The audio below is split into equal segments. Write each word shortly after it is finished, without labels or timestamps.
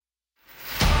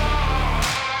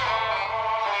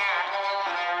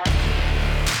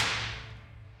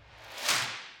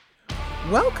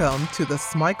Welcome to the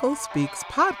Smikle Speaks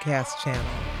podcast channel.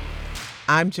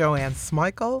 I'm Joanne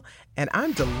Smikle, and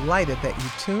I'm delighted that you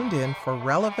tuned in for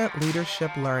relevant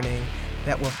leadership learning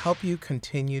that will help you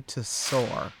continue to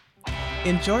soar.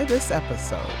 Enjoy this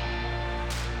episode.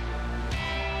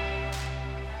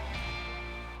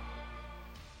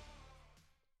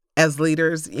 As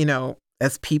leaders,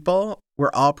 as people,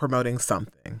 we're all promoting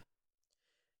something.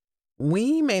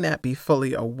 We may not be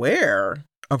fully aware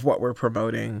of what we're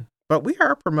promoting, but we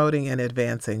are promoting and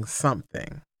advancing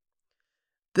something.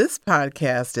 This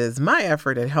podcast is my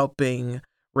effort at helping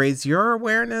raise your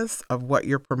awareness of what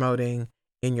you're promoting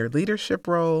in your leadership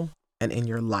role and in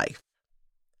your life.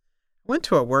 I went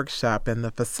to a workshop and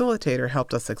the facilitator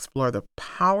helped us explore the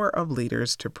power of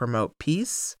leaders to promote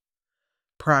peace,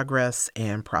 progress,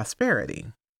 and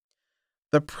prosperity.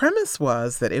 The premise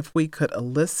was that if we could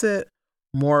elicit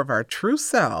more of our true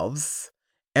selves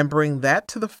and bring that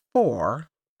to the fore,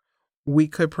 we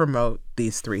could promote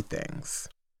these three things.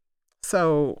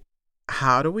 So,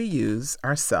 how do we use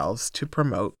ourselves to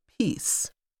promote peace?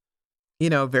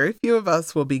 Very few of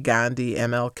us will be Gandhi,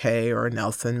 MLK, or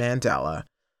Nelson Mandela,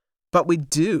 but we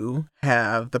do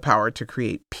have the power to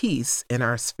create peace in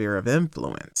our sphere of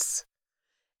influence.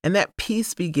 And that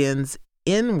peace begins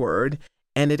inward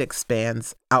and it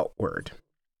expands outward.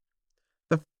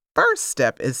 The first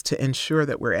step is to ensure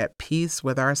that we're at peace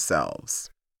with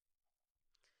ourselves.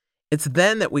 It's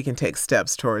then that we can take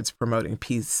steps towards promoting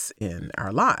peace in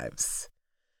our lives.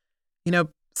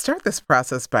 Start this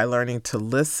process by learning to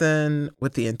listen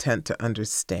with the intent to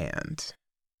understand.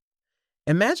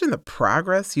 Imagine the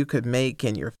progress you could make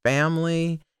in your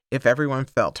family if everyone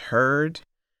felt heard.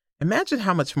 Imagine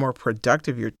how much more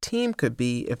productive your team could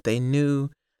be if they knew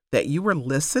that you were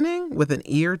listening with an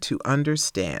ear to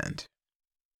understand.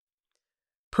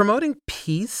 Promoting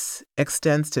peace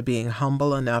extends to being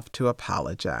humble enough to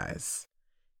apologize.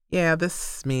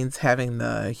 This means having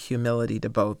the humility to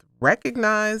both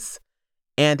recognize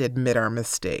and admit our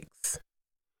mistakes.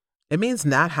 It means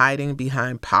not hiding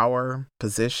behind power,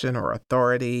 position, or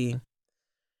authority.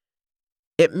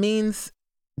 It means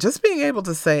just being able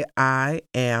to say, I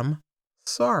am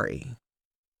sorry.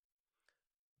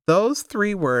 Those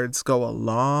three words go a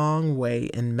long way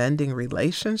in mending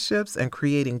relationships and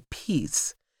creating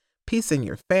peace. Peace in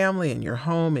your family, in your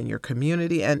home, in your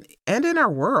community, and in our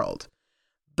world.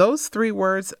 Those three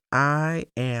words, I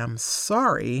am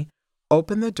sorry,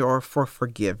 open the door for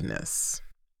forgiveness.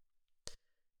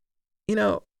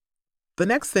 The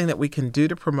next thing that we can do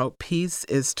to promote peace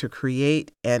is to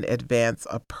create and advance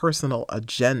a personal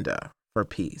agenda for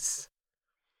peace.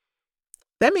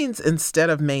 That means instead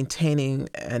of maintaining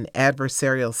an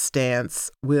adversarial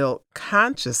stance, we'll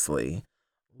consciously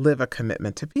live a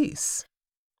commitment to peace.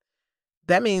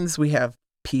 That means we have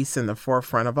peace in the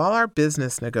forefront of all our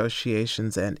business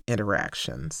negotiations and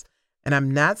interactions. And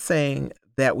I'm not saying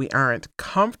that we aren't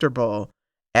comfortable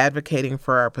advocating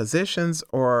for our positions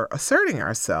or asserting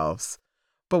ourselves.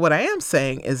 But what I am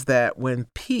saying is that when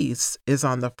peace is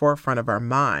on the forefront of our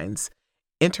minds,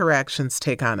 interactions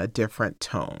take on a different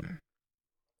tone.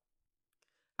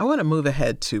 I want to move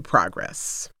ahead to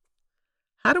progress.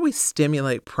 How do we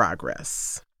stimulate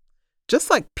progress? Just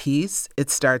like peace, it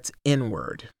starts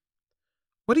inward.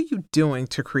 What are you doing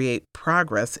to create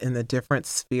progress in the different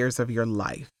spheres of your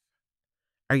life?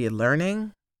 Are you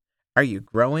learning? Are you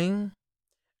growing?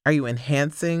 Are you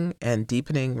enhancing and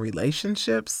deepening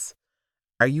relationships?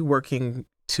 Are you working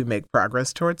to make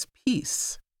progress towards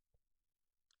peace?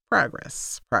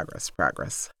 Progress.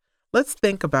 Let's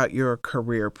think about your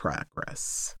career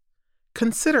progress.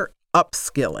 Consider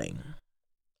upskilling.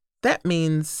 That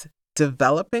means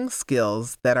developing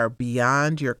skills that are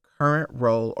beyond your current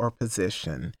role or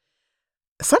position.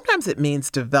 Sometimes it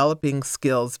means developing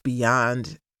skills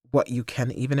beyond what you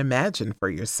can even imagine for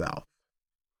yourself.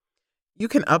 You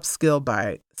can upskill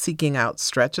by seeking out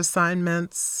stretch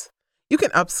assignments. You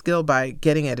can upskill by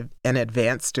getting an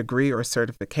advanced degree or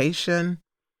certification.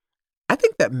 I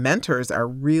think that mentors are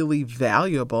really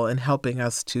valuable in helping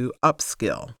us to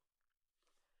upskill.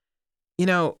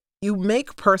 You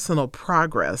make personal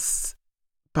progress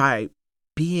by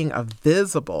being a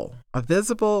visible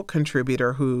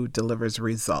contributor who delivers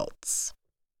results.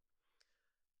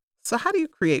 So how do you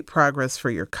create progress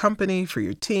for your company, for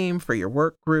your team, for your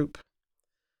work group?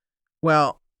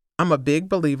 Well, I'm a big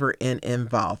believer in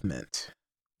involvement,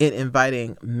 in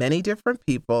inviting many different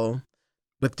people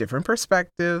with different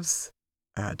perspectives,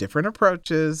 different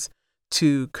approaches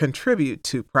to contribute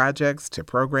to projects, to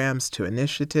programs, to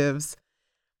initiatives.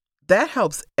 That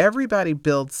helps everybody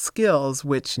build skills,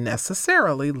 which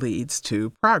necessarily leads to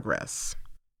progress.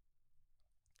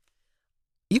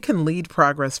 You can lead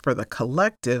progress for the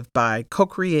collective by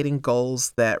co-creating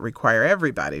goals that require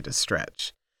everybody to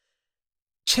stretch.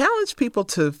 Challenge people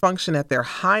to function at their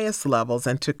highest levels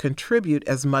and to contribute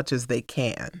as much as they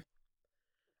can.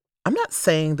 I'm not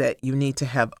saying that you need to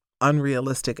have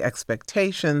unrealistic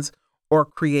expectations or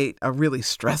create a really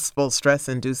stressful,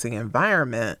 stress-inducing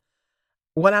environment.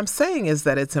 What I'm saying is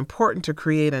that it's important to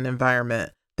create an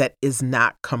environment that is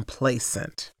not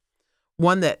complacent,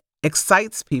 one that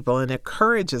excites people and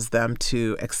encourages them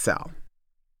to excel.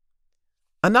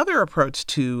 Another approach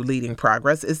to leading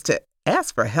progress is to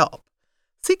ask for help.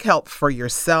 Seek help for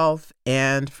yourself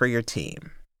and for your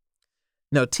team.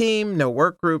 No team, no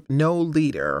work group, no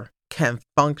leader can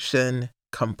function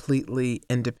completely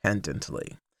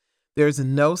independently. There's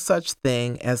no such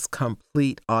thing as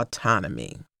complete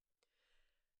autonomy.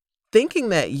 Thinking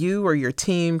that you or your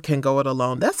team can go it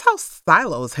alone, that's how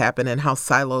silos happen and how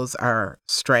silos are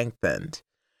strengthened.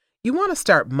 You want to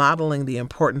start modeling the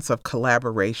importance of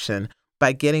collaboration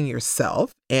by getting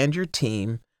yourself and your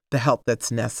team the help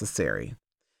that's necessary.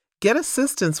 Get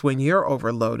assistance when you're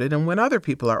overloaded and when other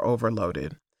people are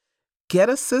overloaded. Get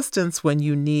assistance when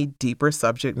you need deeper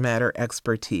subject matter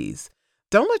expertise.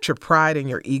 Don't let your pride and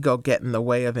your ego get in the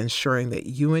way of ensuring that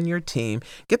you and your team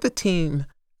get the team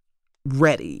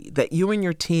ready, that you and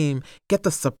your team get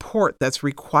the support that's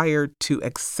required to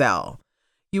excel.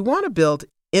 You want to build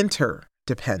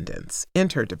interdependence.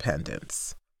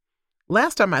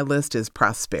 Last on my list is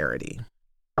prosperity.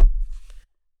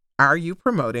 Are you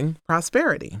promoting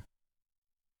prosperity?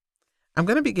 I'm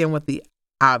going to begin with the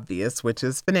obvious, which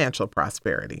is financial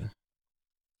prosperity.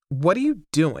 What are you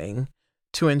doing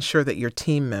to ensure that your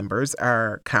team members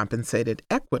are compensated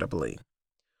equitably?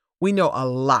 We know a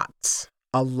lot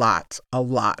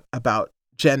about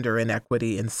gender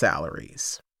inequity in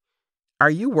salaries. Are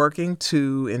you working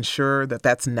to ensure that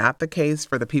that's not the case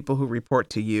for the people who report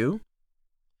to you?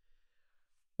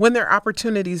 When there are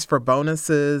opportunities for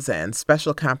bonuses and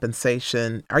special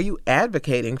compensation, are you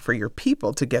advocating for your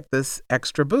people to get this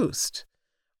extra boost?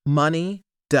 Money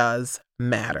does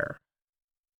matter.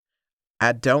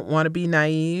 I don't want to be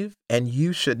naive, and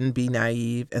you shouldn't be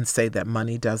naive and say that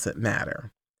money doesn't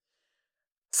matter.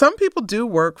 Some people do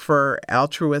work for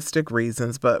altruistic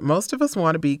reasons, but most of us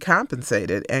want to be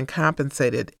compensated and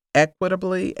compensated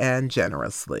equitably and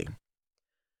generously.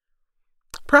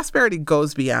 Prosperity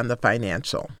goes beyond the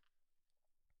financial.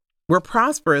 We're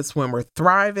prosperous when we're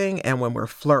thriving and when we're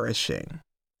flourishing.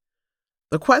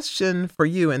 The question for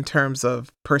you in terms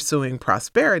of pursuing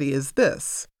prosperity is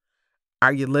this: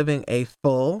 are you living a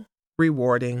full,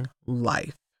 rewarding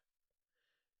life?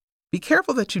 Be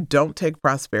careful that you don't take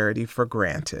prosperity for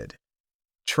granted.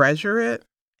 Treasure it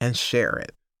and share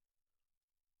it.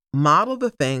 Model the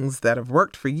things that have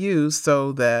worked for you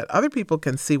so that other people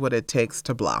can see what it takes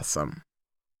to blossom.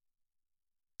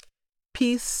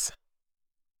 Peace,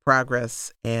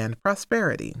 progress, and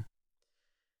prosperity.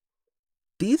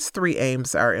 These three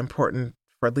aims are important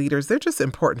for leaders. They're just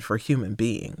important for human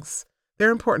beings.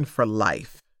 They're important for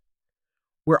life.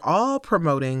 We're all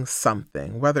promoting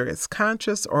something, whether it's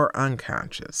conscious or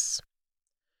unconscious.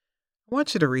 I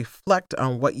want you to reflect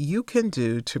on what you can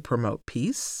do to promote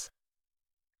peace,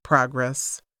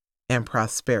 progress, and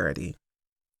prosperity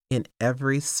in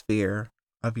every sphere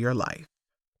of your life.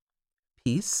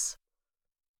 Peace,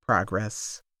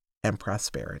 progress, and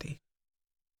prosperity.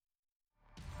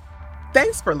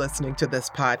 Thanks for listening to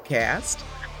this podcast.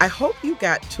 I hope you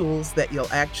got tools that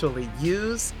you'll actually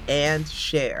use and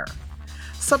share.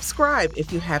 Subscribe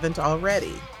if you haven't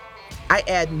already. I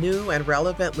add new and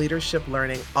relevant leadership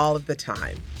learning all of the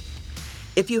time.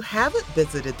 If you haven't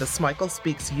visited the Smikle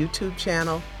Speaks YouTube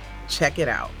channel, check it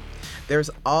out.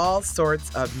 There's all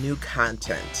sorts of new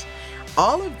content.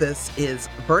 All of this is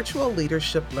virtual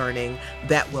leadership learning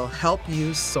that will help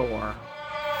you soar.